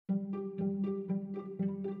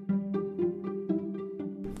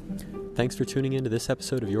Thanks for tuning in to this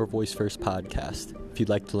episode of Your Voice First podcast. If you'd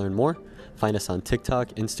like to learn more, find us on TikTok,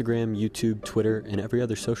 Instagram, YouTube, Twitter, and every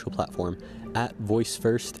other social platform at Voice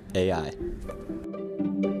First AI.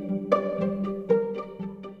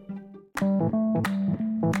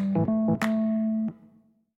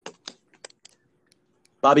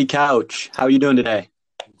 Bobby Couch, how are you doing today?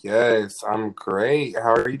 Yes, I'm great.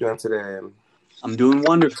 How are you doing today? I'm doing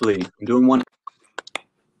wonderfully.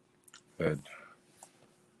 Good.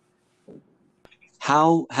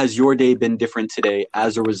 How has your day been different today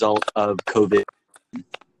as a result of COVID?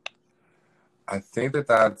 I think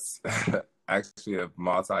that's actually a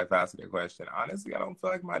multifaceted question. Honestly, I don't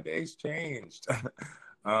feel like my day's changed.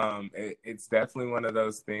 It's definitely one of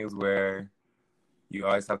those things where you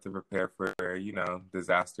always have to prepare for,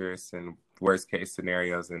 disastrous and worst case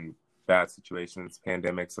scenarios and bad situations,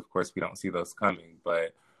 pandemics. Of course, we don't see those coming,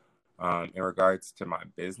 but in regards to my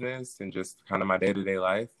business and just kind of my day-to-day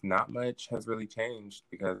life, not much has really changed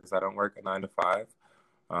because I don't work a 9 to 5.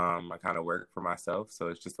 I kind of work for myself, so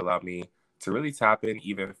it's just allowed me to really tap in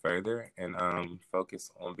even further and focus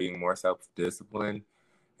on being more self-disciplined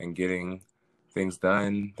and getting things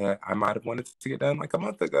done that I might have wanted to get done like a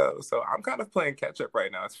month ago. So I'm kind of playing catch up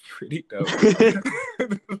right now. It's pretty dope.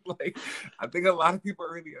 I think a lot of people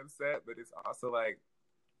are really upset, but it's also like,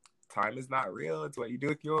 time is not real. It's what you do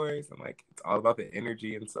with yours. And like, it's all about the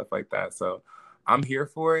energy and stuff like that. So I'm here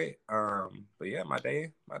for it. But yeah, my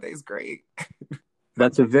day's great.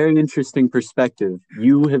 That's a very interesting perspective.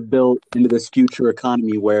 You have built into this future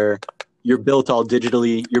economy where you're built all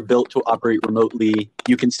digitally, you're built to operate remotely,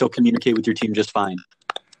 you can still communicate with your team just fine.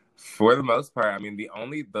 For the most part, I mean, the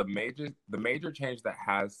major change that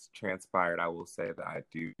has transpired, I will say that I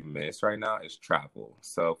do miss right now is travel.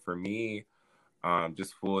 So for me,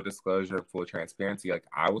 just full disclosure, full transparency, like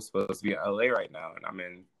I was supposed to be in LA right now and I'm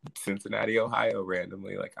in Cincinnati, Ohio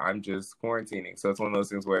randomly. Like I'm just quarantining. So it's one of those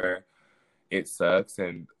things where it sucks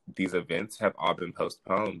and these events have all been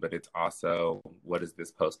postponed, but it's also, what does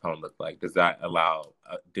this postpone look like? Does that allow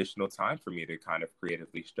additional time for me to kind of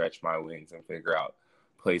creatively stretch my wings and figure out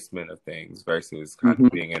placement of things versus kind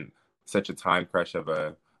of being in such a time crush of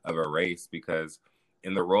a race? Because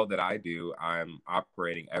in the role that I do, I'm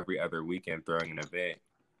operating every other weekend throwing an event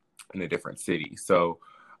in a different city. So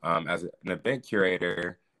as an event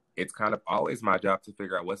curator, it's kind of always my job to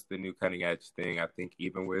figure out what's the new cutting edge thing. I think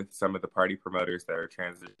even with some of the party promoters that are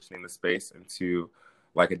transitioning the space into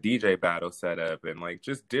like a DJ battle setup and like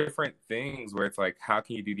just different things where it's like, how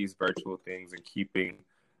can you do these virtual things and keeping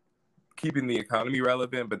the economy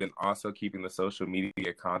relevant, but then also keeping the social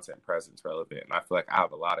media content presence relevant. And I feel like I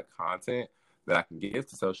have a lot of content that I can give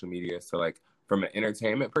to social media. So like from an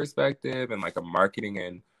entertainment perspective and like a marketing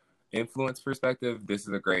and influence perspective, this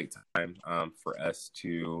is a great time for us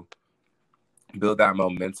to build that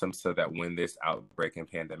momentum so that when this outbreak and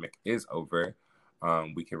pandemic is over,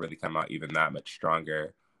 we can really come out even that much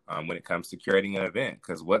stronger when it comes to curating an event.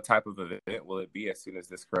 Because what type of event will it be as soon as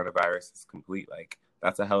this coronavirus is complete? Like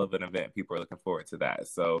that's a hell of an event. People are looking forward to that.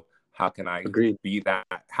 So how can I be that?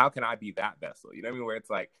 How can I be that vessel? You know what I mean? Where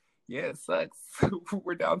it's like, yeah, it sucks.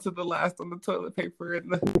 We're down to the last on the toilet paper and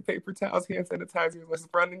the paper towels, hand sanitizers. Let's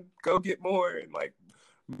run and go get more. And like,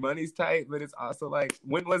 money's tight, but it's also like,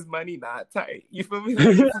 when was money not tight? You feel me?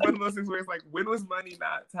 Like, it's one of those things where it's like, when was money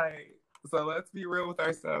not tight? So let's be real with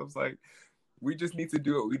ourselves. Like, we just need to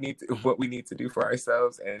do what we need to do for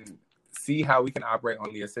ourselves and see how we can operate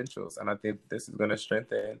on the essentials. And I think this is going to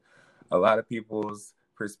strengthen a lot of people's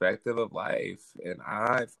perspective of life, and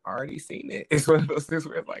I've already seen it. It's one of those things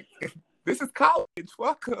where it's like, this is college,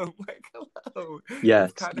 welcome, like, hello.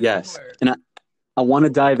 Yes. Similar. And I want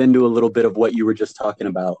to dive into a little bit of what you were just talking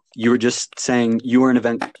about. You were just saying you were an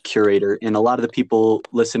event curator, and a lot of the people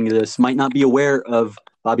listening to this might not be aware of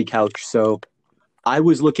Bobby Couch. So I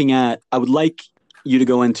would like you to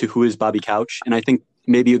go into who is Bobby Couch, and I think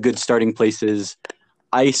maybe a good starting place is,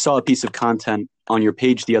 I saw a piece of content on your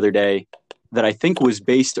page the other day that I think was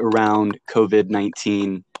based around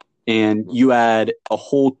COVID-19, and you had a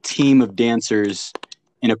whole team of dancers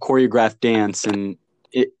in a choreographed dance, and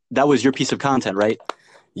that was your piece of content, right?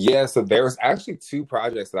 Yeah, so there was actually 2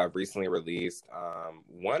 projects that I've recently released.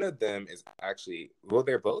 One of them is actually,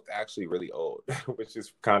 they're both actually really old, which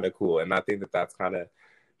is kind of cool. And I think that that's kind of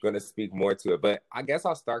going to speak more to it. But I guess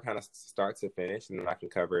I'll start to finish, and then I can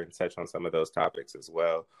cover and touch on some of those topics as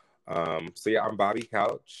well. So yeah, I'm Bobby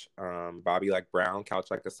Couch. Bobby like brown, couch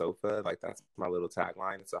like a sofa. Like that's my little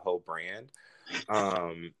tagline. It's a whole brand.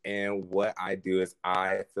 And what I do is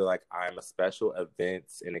I feel like I'm a special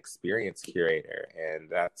events and experience curator, and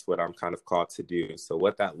that's what I'm kind of called to do. So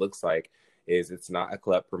what that looks like is, it's not a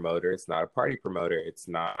club promoter, it's not a party promoter, it's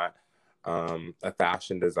not a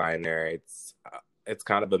fashion designer. It's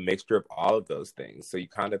kind of a mixture of all of those things. So you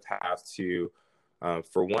kind of have to,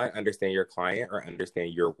 for one, understand your client or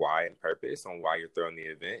understand your why and purpose on why you're throwing the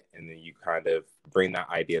event. And then you kind of bring that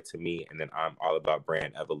idea to me. And then I'm all about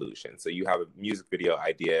brand evolution. So you have a music video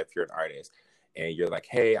idea if you're an artist and you're like,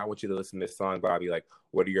 hey, I want you to listen to this song, Bobby. Like,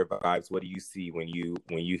 what are your vibes? What do you see when you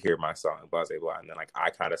hear my song? Blah, blah, blah. And then like I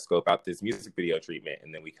kind of scope out this music video treatment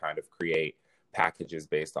and then we kind of create packages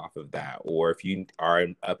based off of that. Or if you are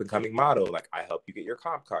an up and coming model, like I help you get your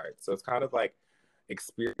comp card. So it's kind of like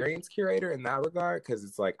experience curator in that regard, because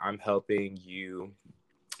it's like I'm helping you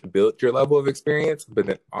build your level of experience, but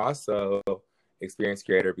then also experience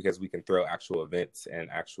curator because we can throw actual events and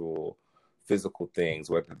actual physical things,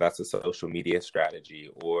 whether that's a social media strategy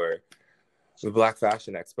or the Black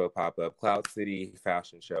Fashion Expo pop-up, Cloud City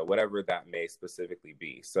fashion show, whatever that may specifically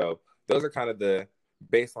be. So those are kind of the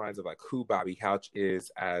baselines of like who Bobby Couch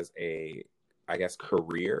is as a, I guess,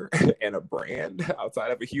 career and a brand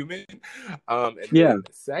outside of a human. And then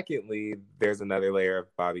secondly, there's another layer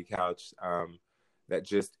of Bobby Couch that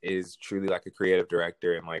just is truly like a creative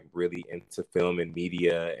director and like really into film and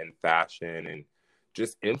media and fashion and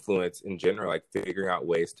just influence in general, like figuring out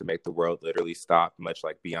ways to make the world literally stop, much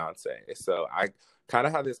like Beyonce. So I kind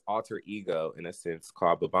of have this alter ego in a sense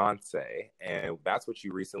called Beyonce, and that's what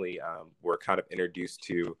you recently were kind of introduced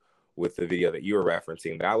to with the video that you were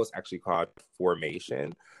referencing. That was actually called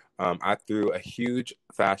Formation. I threw a huge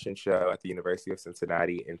fashion show at the University of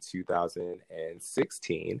Cincinnati in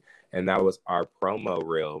 2016, and that was our promo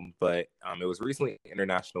reel. But it was recently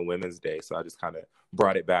International Women's Day, so I just kind of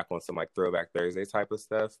brought it back on some like Throwback Thursday type of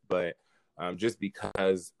stuff. But just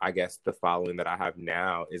because I guess the following that I have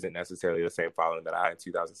now isn't necessarily the same following that I had in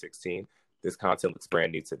 2016, this content looks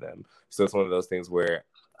brand new to them. So it's one of those things where,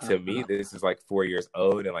 to me, this is like 4 years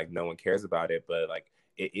old and like no one cares about it, but like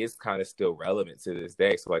it is kind of still relevant to this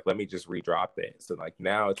day. So like, let me just redrop it. So like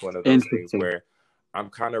now it's one of those things where I'm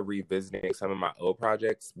kind of revisiting some of my old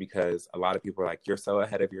projects because a lot of people are like, you're so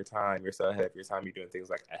ahead of your time. You're so ahead of your time. You're doing things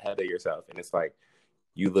like ahead of yourself. And it's like,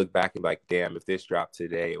 you look back and like, damn, if this dropped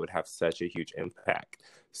today, it would have such a huge impact.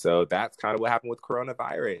 So that's kind of what happened with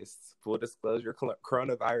coronavirus. Full disclosure,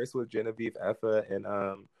 coronavirus with Genevieve Effa and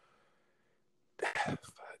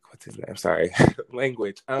what's his name? Sorry,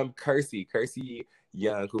 language. Kersey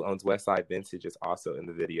Young, who owns Westside Vintage, is also in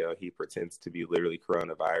the video. He pretends to be literally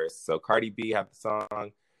coronavirus. So Cardi B had the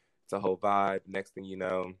song. It's a whole vibe. Next thing you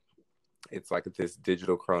know, it's like this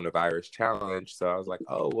digital coronavirus challenge. So I was like,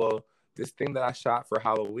 oh, well, this thing that I shot for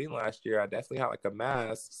Halloween last year, I definitely had like a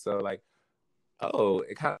mask. So like, oh,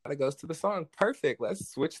 it kind of goes to the song. Perfect. Let's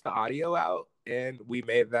switch the audio out. And we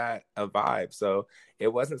made that a vibe. So it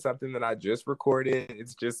wasn't something that I just recorded.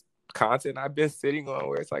 It's just content I've been sitting on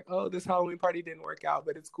where it's like, oh, this Halloween party didn't work out,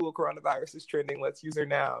 but it's cool. Coronavirus is trending. Let's use her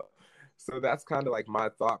now. So that's kind of like my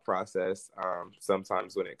thought process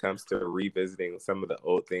sometimes when it comes to revisiting some of the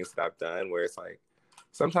old things that I've done, where it's like,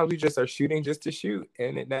 sometimes we just are shooting just to shoot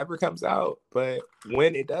and it never comes out. But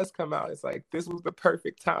when it does come out, it's like, this was the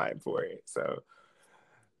perfect time for it. So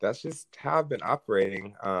that's just how I've been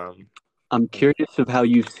operating. I'm curious of how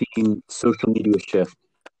you've seen social media shift,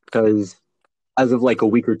 because as of like a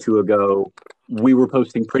week or two ago, we were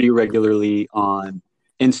posting pretty regularly on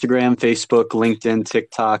Instagram, Facebook, LinkedIn,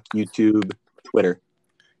 TikTok, YouTube, Twitter.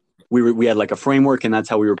 We had like a framework and that's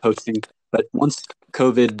how we were posting. But once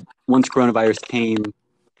coronavirus came,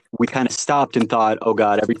 we kind of stopped and thought, oh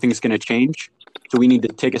God, everything's going to change. So we need to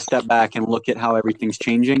take a step back and look at how everything's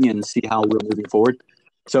changing and see how we're moving forward.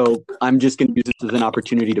 So I'm just going to use this as an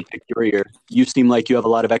opportunity to pick your ear. You seem like you have a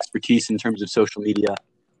lot of expertise in terms of social media.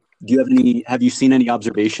 Have you seen any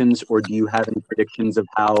observations, or do you have any predictions of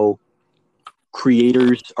how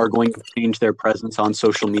creators are going to change their presence on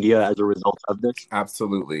social media as a result of this?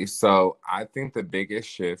 Absolutely. So I think the biggest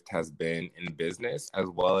shift has been in business as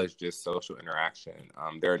well as just social interaction.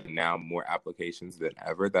 There are now more applications than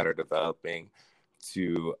ever that are developing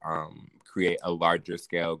to create a larger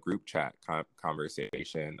scale group chat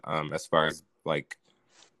conversation as far as like,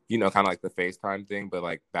 you know, kind of like the FaceTime thing, but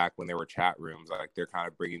like back when there were chat rooms, like they're kind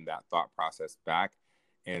of bringing that thought process back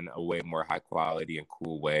in a way more high quality and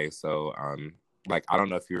cool way. So like, I don't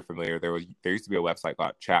know if you're familiar, there used to be a website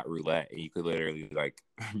called Chat Roulette, and you could literally like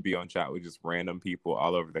be on chat with just random people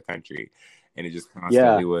all over the country, and it just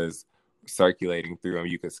constantly was circulating through them.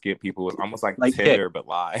 You could skip people. It was almost like Tinder but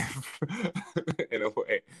live in a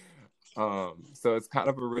way. So it's kind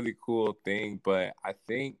of a really cool thing, but I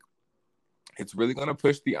think it's really going to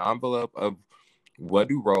push the envelope of what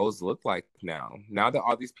do roles look like now that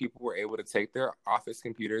all these people were able to take their office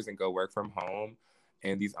computers and go work from home,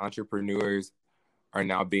 and these entrepreneurs are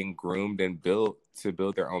now being groomed and built to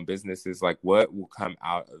build their own businesses. Like, what will come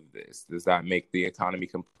out of this? Does that make the economy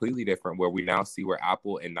completely different, where we now see where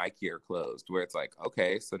Apple and Nike are closed, where it's like,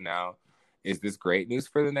 okay, so now is this great news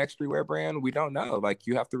for the next streetwear brand? We don't know. Like,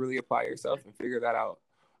 you have to really apply yourself and figure that out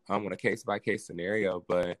on a case-by-case scenario.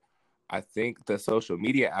 But I think the social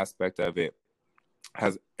media aspect of it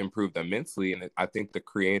has improved immensely. And I think the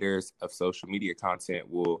creators of social media content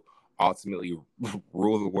will ultimately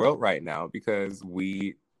rule the world right now, because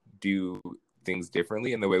we do things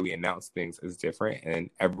differently and the way we announce things is different, and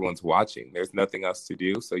everyone's watching. There's nothing else to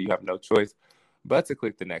do, so you have no choice but to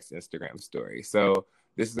click the next Instagram story. So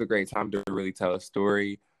this is a great time to really tell a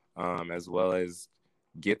story, as well as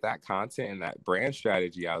get that content and that brand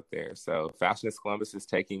strategy out there. So Fashionist Columbus is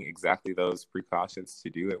taking exactly those precautions to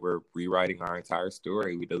do it. We're rewriting our entire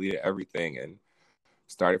story. We deleted everything and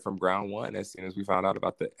started from ground one. As soon as we found out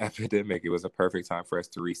about the epidemic, it was a perfect time for us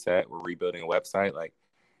to reset. We're rebuilding a website. Like,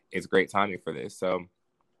 it's great timing for this. So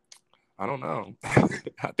I don't know.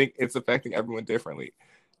 I think it's affecting everyone differently.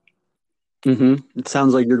 It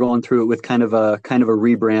sounds like you're going through it with kind of a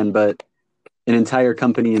rebrand, but an entire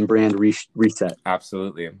company and brand reset.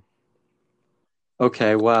 Absolutely.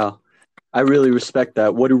 Okay, wow. I really respect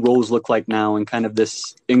that. What do roles look like now in kind of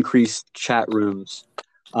this increased chat rooms?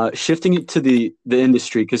 Shifting it to the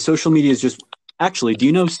industry, because social media is just... Actually, do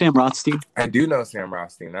you know Sam Rothstein? I do know Sam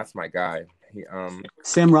Rothstein. That's my guy.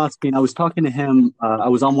 Sam Rothstein, I was talking to him. I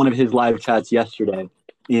was on one of his live chats yesterday,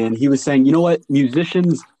 and he was saying, you know what?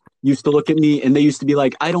 Musicians used to look at me and they used to be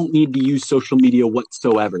like, I don't need to use social media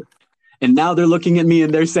whatsoever. And now they're looking at me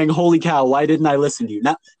and they're saying, holy cow, why didn't I listen to you?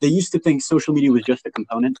 Now, they used to think social media was just a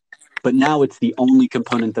component, but now it's the only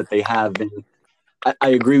component that they have. And I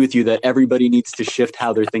agree with you that everybody needs to shift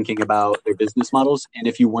how they're thinking about their business models. And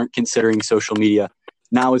if you weren't considering social media,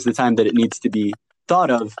 now is the time that it needs to be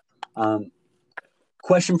thought of.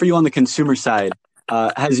 Question for you on the consumer side.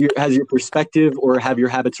 Has your perspective or have your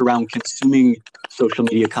habits around consuming social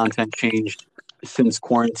media content changed since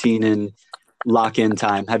quarantine and lock-in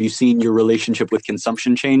time? Have you seen your relationship with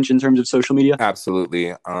consumption change in terms of social media?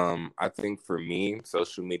 Absolutely. I think for me,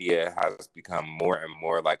 social media has become more and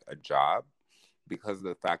more like a job, because of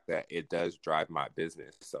the fact that it does drive my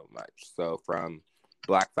business so much. So from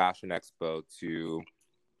Black Fashion Expo to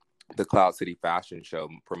the Cloud City Fashion Show,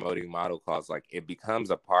 promoting model calls, like, it becomes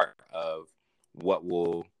a part of what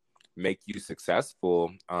will make you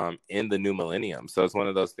successful in the new millennium. So it's one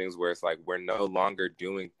of those things where it's like, we're no longer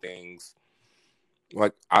doing things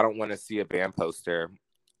like, I don't want to see a band poster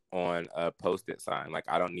on a Post-it sign. Like,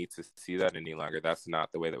 I don't need to see that any longer. That's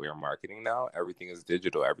not the way that we are marketing now. Everything is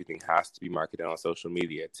digital. Everything has to be marketed on social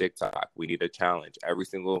media, TikTok. We need a challenge. Every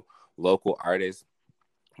single local artist,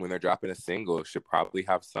 when they're dropping a single, should probably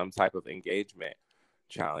have some type of engagement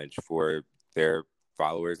challenge for their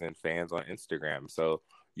followers and fans on Instagram. So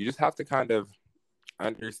you just have to kind of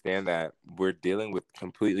understand that we're dealing with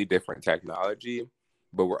completely different technology,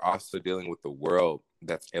 but we're also dealing with the world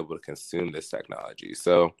that's able to consume this technology.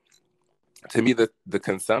 So to me, the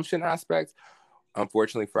consumption aspect,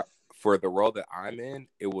 unfortunately for the world that I'm in,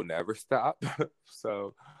 it will never stop.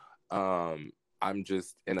 So I'm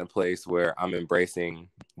just in a place where I'm embracing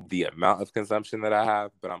the amount of consumption that I have,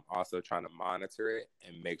 but I'm also trying to monitor it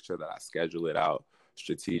and make sure that I schedule it out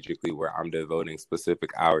strategically, where I'm devoting specific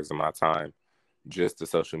hours of my time just to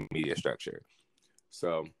social media structure.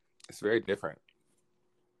 So it's very different.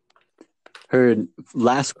 Heard.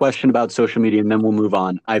 Last question about social media, and then we'll move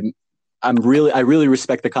on. I really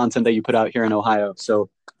respect the content that you put out here in Ohio. So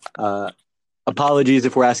apologies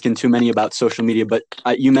if we're asking too many about social media, but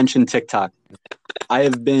you mentioned TikTok. I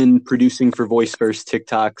have been producing for Voice First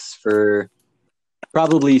TikToks for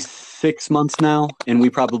probably 6 months now, and we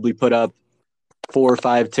probably put up 4 or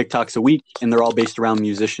 5 TikToks a week, and they're all based around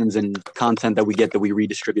musicians and content that we get that we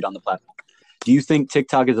redistribute on the platform. Do you think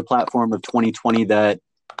TikTok is a platform of 2020 that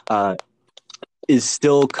is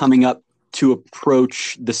still coming up to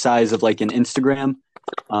approach the size of like an Instagram?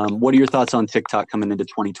 What are your thoughts on TikTok coming into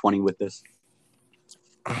 2020 with this?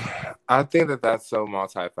 I think that that's so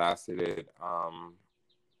multifaceted.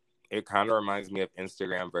 It kind of reminds me of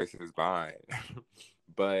Instagram versus Vine,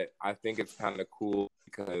 but I think it's kind of cool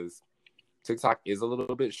because TikTok is a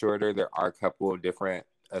little bit shorter. There are a couple of different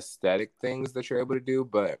aesthetic things that you're able to do,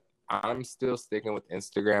 but I'm still sticking with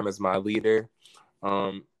Instagram as my leader.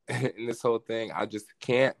 In this whole thing, I just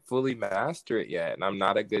can't fully master it yet, and I'm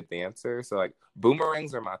not a good dancer. So like,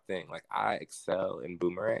 boomerangs are my thing. Like, I excel in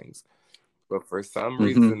boomerangs. But for some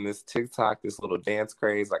reason, this TikTok, this little dance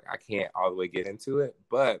craze, like, I can't all the way get into it.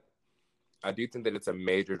 But I do think that it's a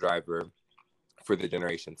major driver for the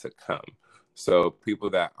generation to come. So people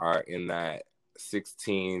that are in that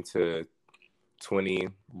 16 to 20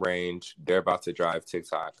 range, they're about to drive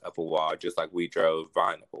TikTok up a wall, just like we drove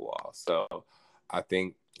Vine up a wall. So I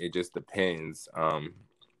think it just depends.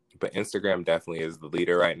 But Instagram definitely is the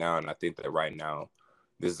leader right now. And I think that right now,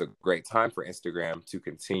 this is a great time for Instagram to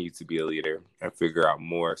continue to be a leader and figure out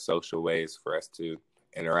more social ways for us to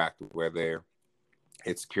interact, whether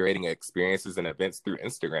it's curating experiences and events through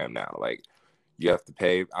Instagram now. Like, you have to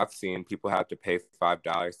pay. I've seen people have to pay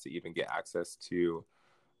 $5 to even get access to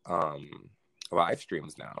live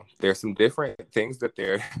streams now. There's some different things that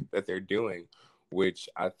they're doing, which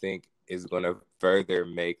I think is going to further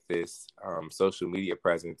make this social media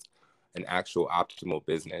presence an actual optimal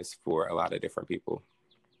business for a lot of different people.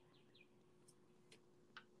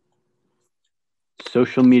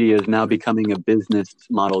 Social media is now becoming a business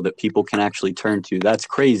model that people can actually turn to. That's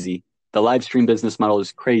crazy. The live stream business model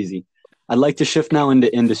is crazy. I'd like to shift now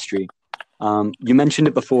into industry. You mentioned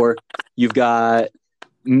it before. You've got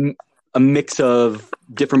a mix of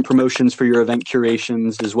different promotions for your event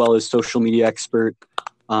curations as well as social media expert.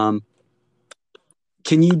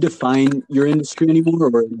 Can you define your industry anymore,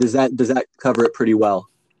 or does that cover it pretty well?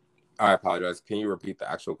 I apologize. Can you repeat the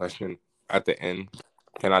actual question at the end?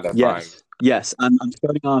 Can I define? Yes. I'm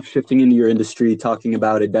starting off shifting into your industry, talking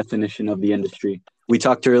about a definition of the industry. We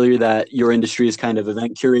talked earlier that your industry is kind of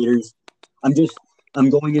event curators. I'm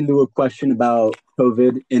going into a question about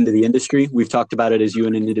COVID into the industry. We've talked about it as you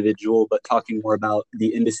and an individual, but talking more about the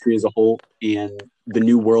industry as a whole and the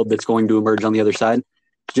new world that's going to emerge on the other side.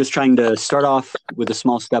 Just trying to start off with a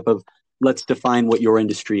small step of, let's define what your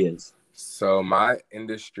industry is. So my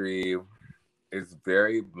industry is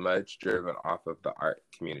very much driven off of the art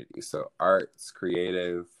community. So arts,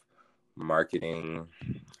 creative, marketing,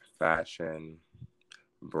 fashion,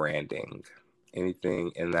 branding,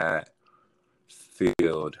 anything in that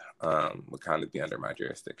field would kind of be under my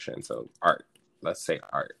jurisdiction. So art, let's say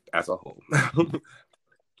art as a whole.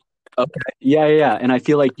 Okay. Yeah. And I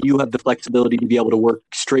feel like you have the flexibility to be able to work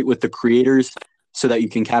straight with the creators so that you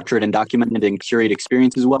can capture it and document it and curate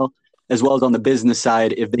experience as well as on the business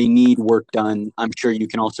side. If they need work done, I'm sure you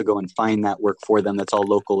can also go and find that work for them that's all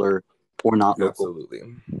local or not local. Absolutely.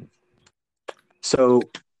 So,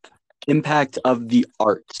 impact of the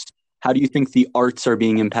arts. How do you think the arts are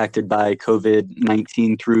being impacted by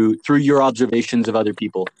COVID-19 through your observations of other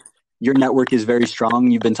people? Your network is very strong.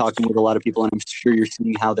 You've been talking with a lot of people, and I'm sure you're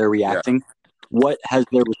seeing how they're reacting. Yeah. What has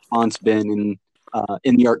their response been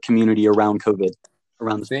in the art community around COVID?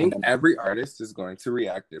 I think every artist is going to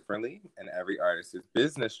react differently, and every artist's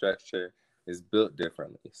business structure is built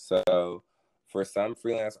differently. So for some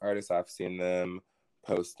freelance artists, I've seen them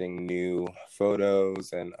posting new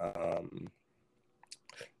photos and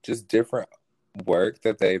just different work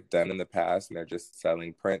that they've done in the past, and they're just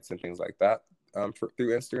selling prints and things like that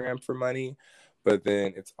through Instagram for money. But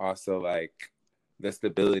then it's also like the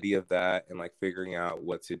stability of that and like figuring out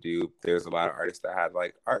what to do. There's a lot of artists that have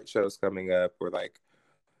like art shows coming up, or like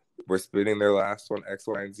we're spinning their last one X,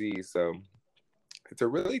 Y, and Z. So it's a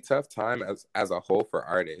really tough time as a whole for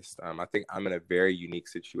artists. I think I'm in a very unique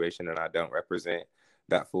situation, and I don't represent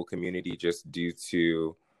that full community just due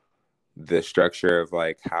to the structure of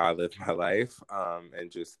like how I live my life,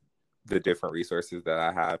 and just the different resources that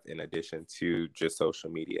I have in addition to just social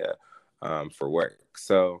media for work.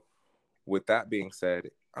 So with that being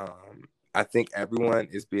said, I think everyone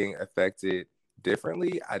is being affected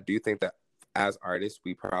differently. I do think that as artists,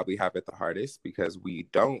 we probably have it the hardest because we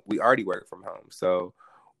already work from home. So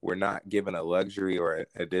we're not given a luxury or an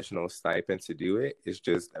additional stipend to do it. It's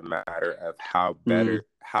just a matter of how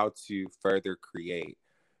to further create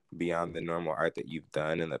beyond the normal art that you've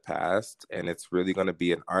done in the past. And it's really going to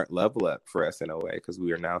be an art level up for us in a way, because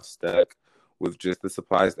we are now stuck with just the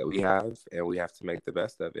supplies that we have, and we have to make the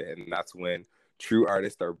best of it. And that's when true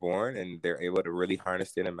artists are born, and they're able to really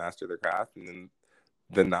harness it and master their craft. And then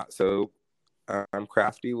the not so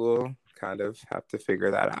crafty will kind of have to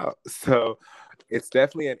figure that out. So it's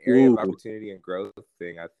definitely an area of opportunity and growth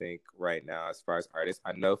thing, I think, right now as far as artists.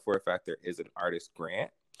 I know for a fact there is an artist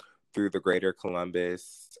grant through the Greater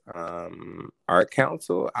Columbus Art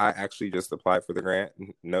Council. I actually just applied for the grant.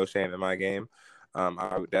 No shame in my game.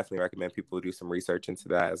 I would definitely recommend people do some research into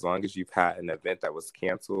that, as long as you've had an event that was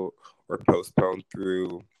canceled or postponed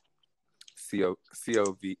through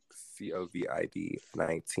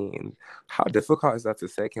COVID-19. How difficult is that to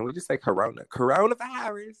say? Can we just say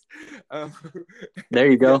coronavirus? There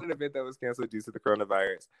you go. An event that was canceled due to the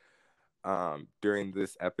coronavirus during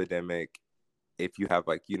this epidemic. If you have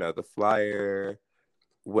the flyer,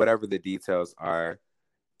 whatever the details are,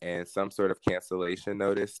 and some sort of cancellation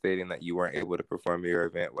notice stating that you weren't able to perform your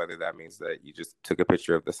event, whether that means that you just took a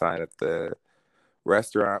picture of the sign at the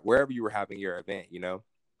restaurant, wherever you were having your event,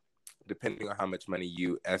 depending on how much money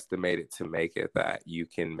you estimated to make it, that you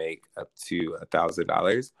can make up to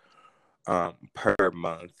 $1,000 per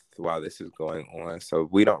month while this is going on. So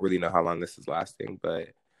we don't really know how long this is lasting, but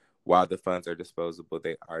while the funds are disposable,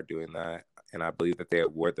 they are doing that. And I believe that they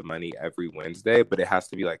award the money every Wednesday, but it has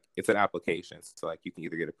to be it's an application. So you can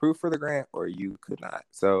either get approved for the grant or you could not.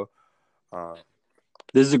 So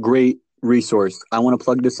this is a great resource. I want to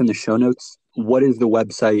plug this in the show notes. What is the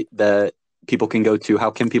website that people can go to?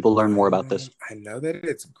 How can people learn more about this? I know that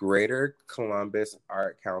it's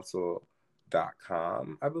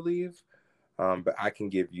greatercolumbusartcouncil.com, I believe. But I can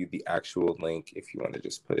give you the actual link if you want to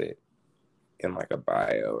just put it in a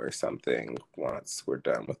bio or something once we're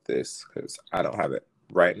done with this, because I don't have it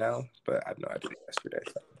right now, but I know I did it yesterday.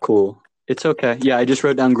 So. Cool. It's okay. Yeah, I just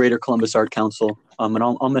wrote down Greater Columbus Art Council, and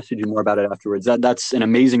I'll message you more about it afterwards. That's an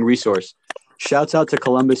amazing resource. Shouts out to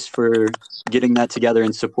Columbus for getting that together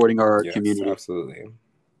and supporting our art community. Absolutely.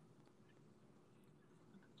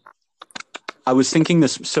 I was thinking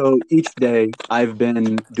this. So each day I've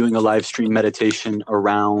been doing a live stream meditation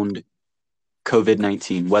around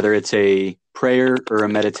COVID-19, whether it's a prayer or a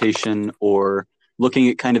meditation or looking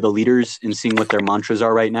at kind of the leaders and seeing what their mantras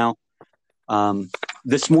are right now.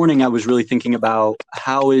 This morning, I was really thinking about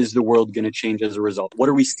how is the world going to change as a result? What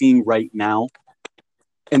are we seeing right now?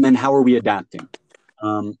 And then how are we adapting?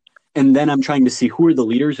 And then I'm trying to see who are the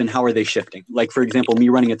leaders and how are they shifting? Like, for example, me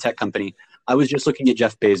running a tech company, I was just looking at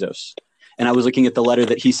Jeff Bezos. And I was looking at the letter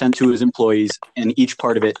that he sent to his employees and each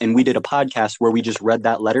part of it. And we did a podcast where we just read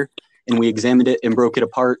that letter and we examined it and broke it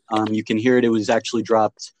apart. You can hear it. It was actually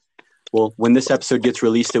dropped. Well, when this episode gets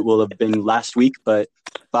released, it will have been last week. But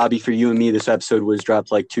Bobby, for you and me, this episode was dropped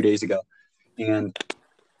 2 days ago. And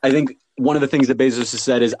I think one of the things that Bezos has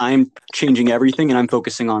said is I'm changing everything and I'm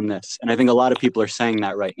focusing on this. And I think a lot of people are saying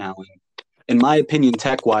that right now. And in my opinion,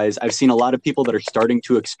 tech-wise, I've seen a lot of people that are starting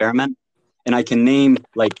to experiment. And I can name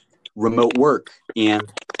remote work and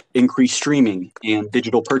increased streaming and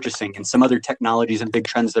digital purchasing and some other technologies and big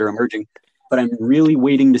trends that are emerging. But I'm really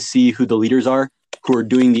waiting to see who the leaders are who are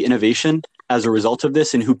doing the innovation as a result of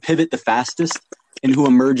this and who pivot the fastest and who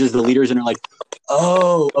emerge as the leaders and are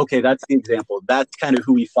oh, okay, that's the example. That's kind of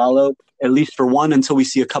who we follow, at least for one, until we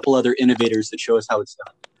see a couple other innovators that show us how it's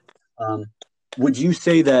done. Would you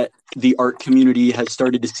say that the art community has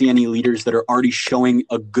started to see any leaders that are already showing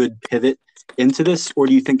a good pivot into this, or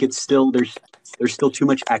do you think it's still there's still too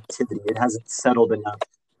much activity? It hasn't settled enough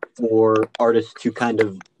for artists to kind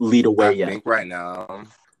of lead away yet. I think right now,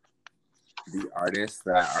 the artists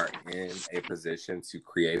that are in a position to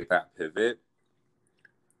create that pivot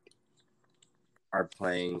are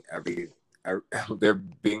playing they're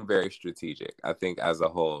being very strategic. I think as a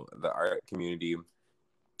whole, the art community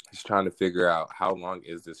is trying to figure out how long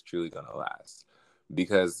is this truly going to last?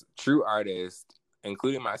 Because true artists,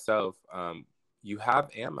 including myself, you have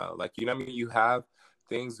ammo. You have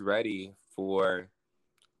things ready for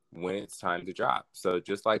when it's time to drop. So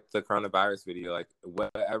just like the coronavirus video,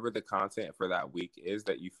 whatever the content for that week is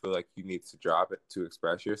that you feel like you need to drop it to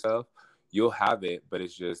express yourself, you'll have it. But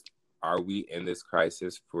it's just, are we in this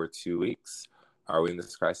crisis for 2 weeks? Are we in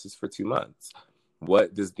this crisis for 2 months?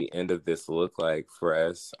 What does the end of this look like for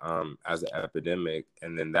us as an epidemic?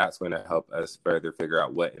 And then that's going to help us further figure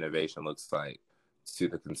out what innovation looks like to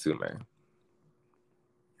the consumer.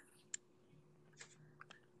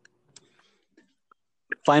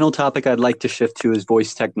 Final topic I'd like to shift to is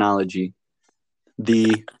voice technology.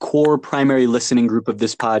 The core primary listening group of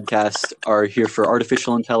this podcast are here for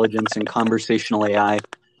artificial intelligence and conversational AI.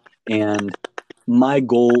 And my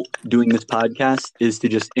goal doing this podcast is to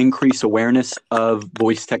just increase awareness of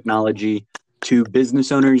voice technology to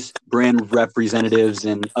business owners, brand representatives,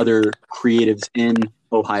 and other creatives in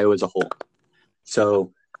Ohio as a whole.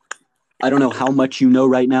 So I don't know how much you know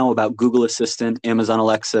right now about Google Assistant, Amazon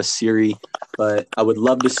Alexa, Siri, but I would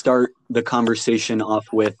love to start the conversation off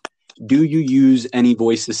with, do you use any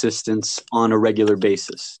voice assistants on a regular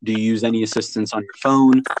basis? Do you use any assistants on your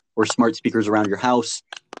phone or smart speakers around your house?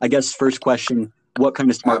 I guess first question, what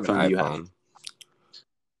kind of smartphone do you have?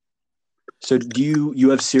 So do you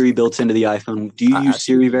have Siri built into the iPhone? Do you use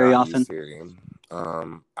Siri very often? Siri.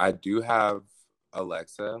 I do have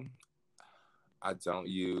Alexa. I don't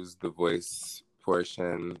use the voice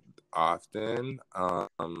portion often. I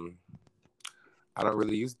don't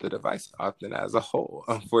really use the device often as a whole,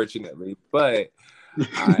 unfortunately, but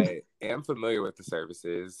I am familiar with the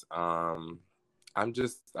services. I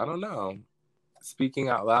don't know. Speaking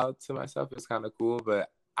out loud to myself is kind of cool, but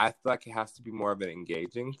I feel like it has to be more of an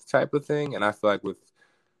engaging type of thing. And I feel like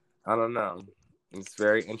I don't know. It's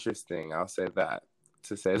very interesting. I'll say that,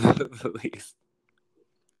 to say the least.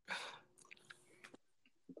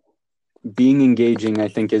 being engaging, I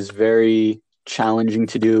think, is very challenging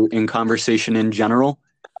to do in conversation in general.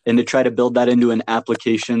 And to try to build that into an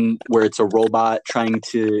application where it's a robot trying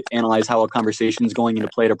to analyze how a conversation is going and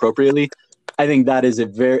to play it appropriately, I think that is a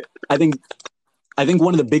very, I think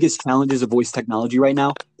one of the biggest challenges of voice technology right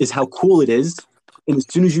now is how cool it is. And as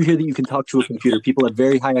soon as you hear that you can talk to a computer, people have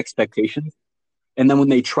very high expectations. And then when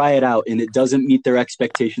they try it out and it doesn't meet their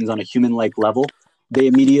expectations on a human-like level, they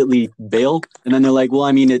immediately bail. And then they're like, well,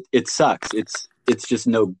 I mean, it sucks. It's just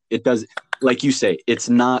no, it does, like you say, it's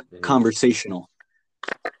not conversational.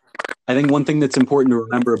 I think one thing that's important to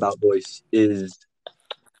remember about voice is,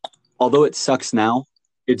 although it sucks now,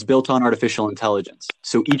 it's built on artificial intelligence.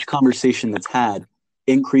 So each conversation that's had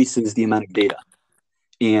increases the amount of data.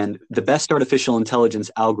 And the best artificial intelligence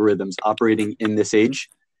algorithms operating in this age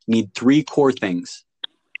need three core things.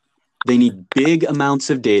 They need big amounts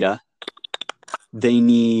of data, they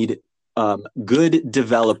need good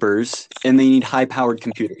developers, and they need high-powered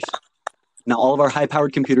computers. Now, all of our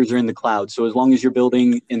high-powered computers are in the cloud, so as long as you're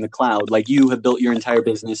building in the cloud, like you have built your entire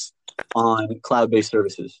business on cloud-based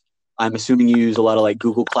services. I'm assuming you use a lot of like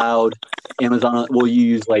Google Cloud, Amazon, well, you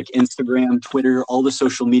use like Instagram, Twitter, all the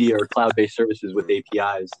social media are cloud-based services with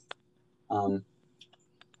APIs.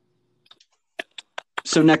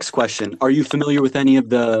 So next question, are you familiar with any of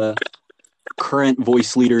the current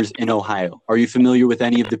voice leaders in Ohio? Are you familiar with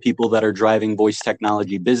any of the people that are driving voice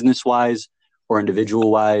technology business-wise or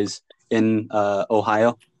individual-wise in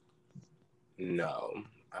Ohio? No,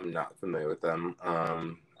 I'm not familiar with them.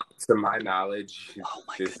 To my knowledge,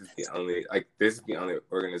 this is the only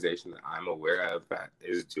organization that I'm aware of that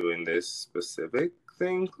is doing this specific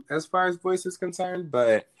thing as far as voice is concerned,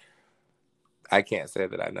 but I can't say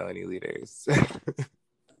that I know any leaders.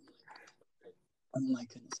 Oh my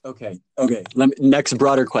goodness. Okay. Next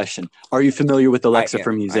broader question. Are you familiar with Alexa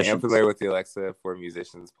for musicians? I am familiar with the Alexa for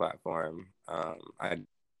Musicians platform. I know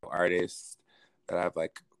artists that I've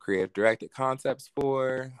like creative directed concepts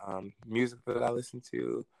for, music that I listen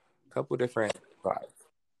to, a couple different vibes.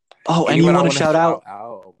 Oh, and you want to shout out?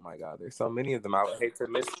 Oh my God, there's so many of them. I would hate to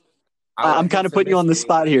miss. I'm kind of putting you on the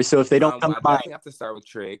spot here, so if they don't come by, I have to start with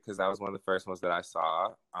Trig because that was one of the first ones that I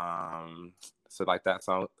saw. So like that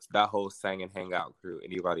song, that whole Sang and Hangout crew,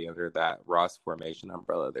 anybody under that Ross Formation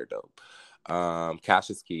umbrella, they're dope.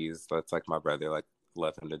 Cassius Keys, that's like my brother, like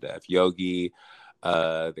love him to death. Yogi,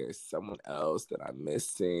 there's someone else that I'm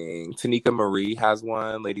missing. Tanika Marie has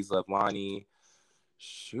one. Ladies Love Lonnie.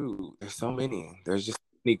 Shoot, there's so many. There's just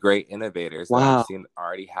so many great innovators that I've seen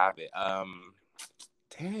already have it.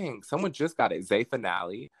 Dang, someone just got it. Zay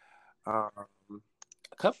Finale. A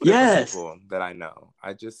couple different people that I know.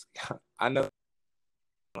 I know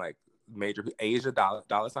like major Asia,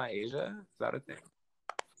 dollar sign Asia. Is that a thing?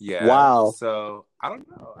 Yeah. Wow. So I don't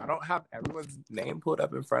know. I don't have everyone's name pulled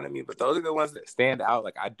up in front of me, but those are the ones that stand out.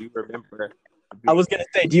 Like I do remember. I was gonna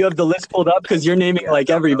say, do you have the list pulled up? Because you're naming like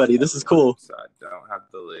everybody. This is cool. So I don't have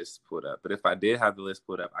the list pulled up, but if I did have the list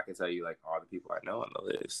pulled up, I can tell you like all the people I know on the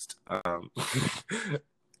list.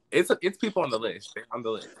 It's people on the list. They're on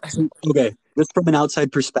the list. Okay, just from an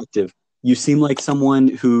outside perspective, you seem like someone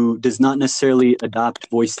who does not necessarily adopt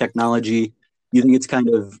voice technology. You think it's kind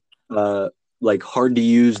of like hard to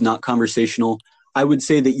use, not conversational. I would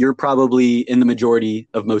say that you're probably in the majority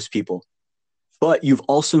of most people. But you've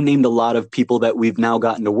also named a lot of people that we've now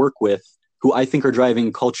gotten to work with who I think are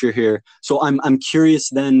driving culture here. So I'm curious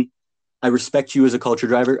then, I respect you as a culture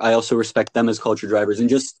driver. I also respect them as culture drivers. And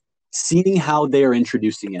just seeing how they are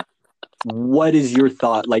introducing it, what is your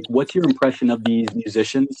thought? Like, what's your impression of these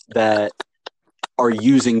musicians that are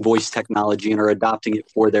using voice technology and are adopting it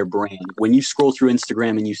for their brand? When you scroll through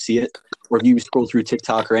Instagram and you see it, or if you scroll through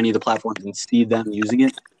TikTok or any of the platforms and see them using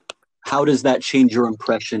it, how does that change your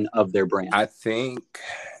impression of their brand? I think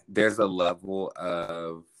there's a level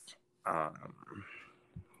of,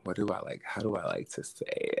 what do I like? How do I like to say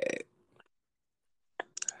it?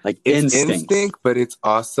 Like it's instinct, but it's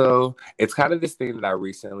also, it's kind of this thing that I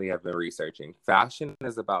recently have been researching. Fashion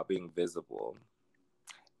is about being visible.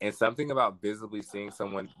 And something about visibly seeing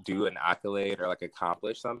someone do an accolade or like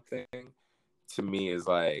accomplish something, to me is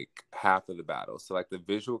like half of the battle. So like the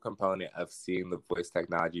visual component of seeing the voice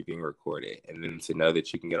technology being recorded, and then to know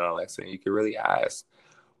that you can get on Alexa and you can really ask,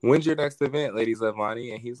 when's your next event, Ladies Love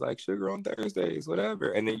Lonnie? And he's like, sugar on Thursdays,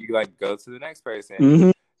 whatever. And then you like go to the next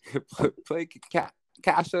person, play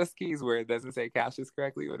Cassius Keys, where it doesn't say Cassius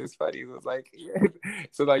correctly, but it's funny. It was like, yeah.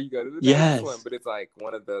 So like you go to the next one, but it's like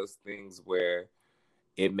one of those things where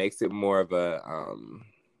it makes it more of a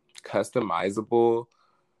customizable,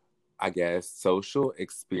 I guess, social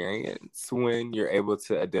experience when you're able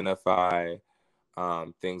to identify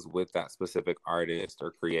things with that specific artist or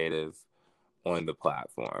creative on the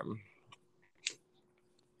platform.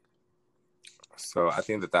 So I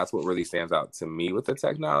think that that's what really stands out to me with the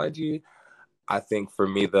technology. I think for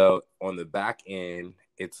me, though, on the back end,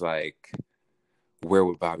 it's like, where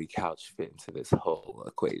would Bobby Couch fit into this whole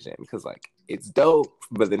equation? Because, like, it's dope,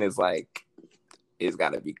 but then it's like, it's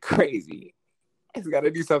got to be crazy. It's got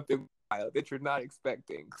to do something wild that you're not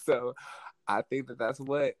expecting. So I think that that's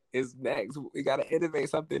what is next. We got to innovate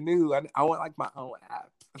something new. I want, like, my own app.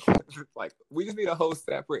 Like, we just need a whole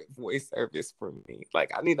separate voice service for me.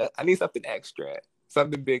 Like, I need something extra,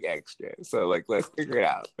 something big extra. So, like, let's figure it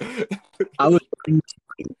out. I was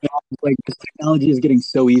like, this technology is getting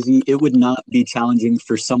so easy. It would not be challenging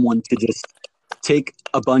for someone to just take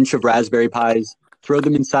a bunch of Raspberry Pis, throw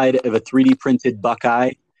them inside of a 3D printed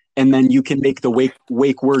Buckeye, and then you can make the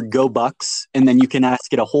wake word go Bucks, and then you can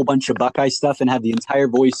ask it a whole bunch of Buckeye stuff and have the entire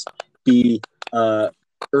voice be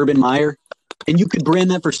Urban Meyer. And you could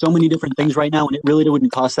brand that for so many different things right now, and it really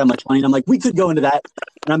wouldn't cost that much money. And I'm like, we could go into that.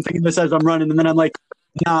 And I'm thinking this as I'm running, and then I'm like,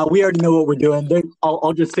 nah, we already know what we're doing.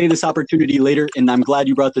 I'll just say this opportunity later, and I'm glad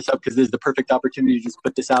you brought this up because this is the perfect opportunity to just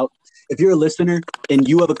put this out. If you're a listener and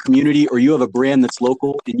you have a community or you have a brand that's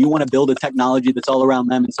local and you want to build a technology that's all around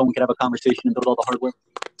them and someone can have a conversation and build all the hardware,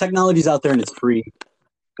 technology's out there and it's free.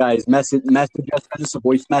 Guys, message us, send us a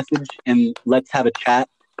voice message, and let's have a chat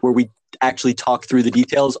where we actually talk through the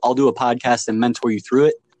details. I'll do a podcast and mentor you through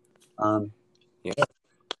it. Yeah.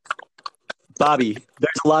 Bobby,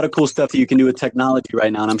 there's a lot of cool stuff that you can do with technology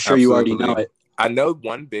right now, and I'm sure you already know it. I know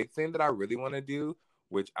one big thing that I really want to do,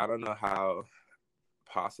 which I don't know how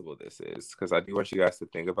possible this is, because I do want you guys to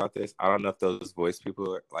think about this. I don't know if those voice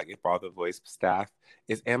people, like if all the voice staff,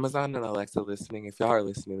 is Amazon and Alexa listening? If y'all are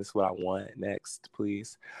listening, this is what I want next,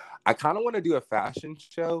 please. I kind of want to do a fashion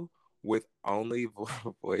show with only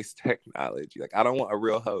voice technology. Like, I don't want a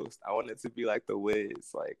real host. I want it to be like The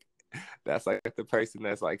Wiz, like that's like the person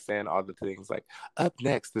that's like saying all the things, like, up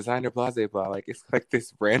next, designer blah blah blah. Like, it's like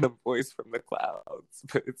this random voice from the clouds,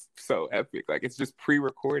 but it's so epic. Like, it's just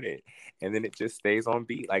pre-recorded and then it just stays on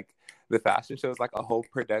beat. Like, the fashion show is like a whole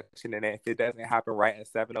production, and if it doesn't happen right at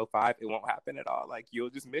 7:05, it won't happen at all. Like, you'll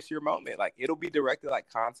just miss your moment. Like, it'll be directed like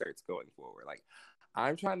concerts going forward. Like,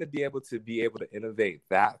 I'm trying to be able to innovate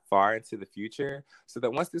that far into the future so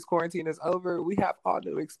that once this quarantine is over, we have all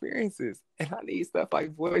new experiences. And I need stuff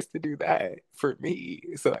like voice to do that for me.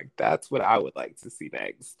 So, like, that's what I would like to see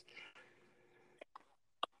next.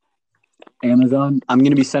 Amazon, I'm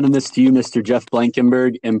going to be sending this to you, Mr. Jeff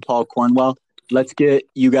Blankenberg and Paul Cornwell. Let's get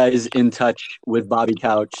you guys in touch with Bobby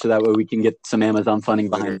Couch so that way we can get some Amazon funding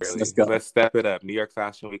behind us. Let's go. Let's step it up. New York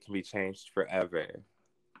Fashion Week can be changed forever.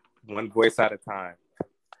 One voice at a time.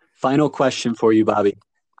 Final question for you, Bobby.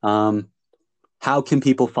 How can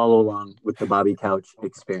people follow along with the Bobby Couch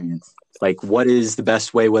experience? Like, what is the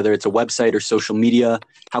best way, whether it's a website or social media?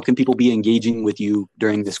 How can people be engaging with you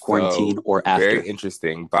during this quarantine or after? Very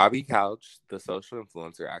interesting. Bobby Couch, the social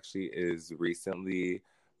influencer, actually is recently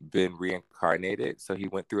been reincarnated. So he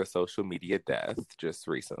went through a social media death just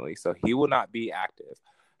recently. So he will not be active.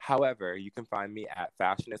 However, you can find me at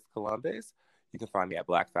Fashionist Columbus. You can find me at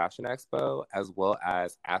Black Fashion Expo, as well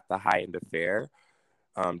as at the High End Affair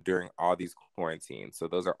during all these quarantines. So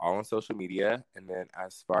those are all on social media. And then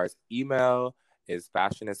as far as email is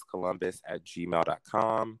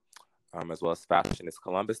fashionistcolumbus@gmail.com, as well as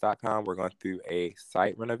fashionistcolumbus.com. We're going through a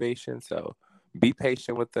site renovation, so be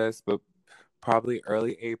patient with us, but probably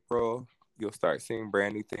early April, you'll start seeing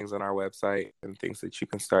brand new things on our website and things that you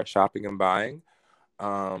can start shopping and buying.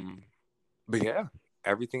 But yeah.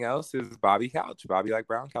 Everything else is Bobby Couch. Bobby like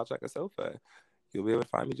brown, couch like a sofa. You'll be able to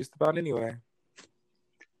find me just about anywhere.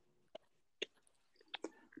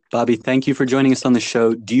 Bobby, thank you for joining us on the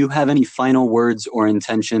show. Do you have any final words or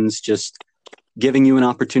intentions? Just giving you an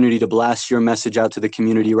opportunity to blast your message out to the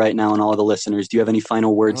community right now and all of the listeners. Do you have any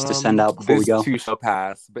final words to send out before we go? This too shall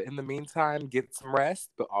pass. But in the meantime, get some rest,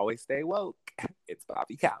 but always stay woke. It's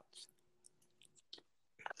Bobby Couch.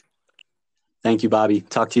 Thank you, Bobby.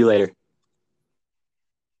 Talk to you later.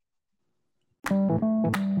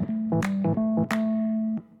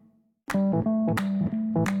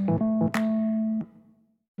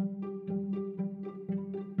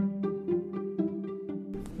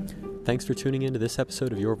 Thanks for tuning in to this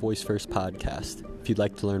episode of Your Voice First podcast. If you'd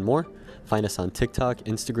like to learn more, find us on TikTok,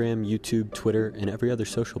 Instagram, YouTube, Twitter, and every other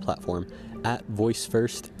social platform at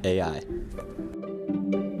VoiceFirstAI.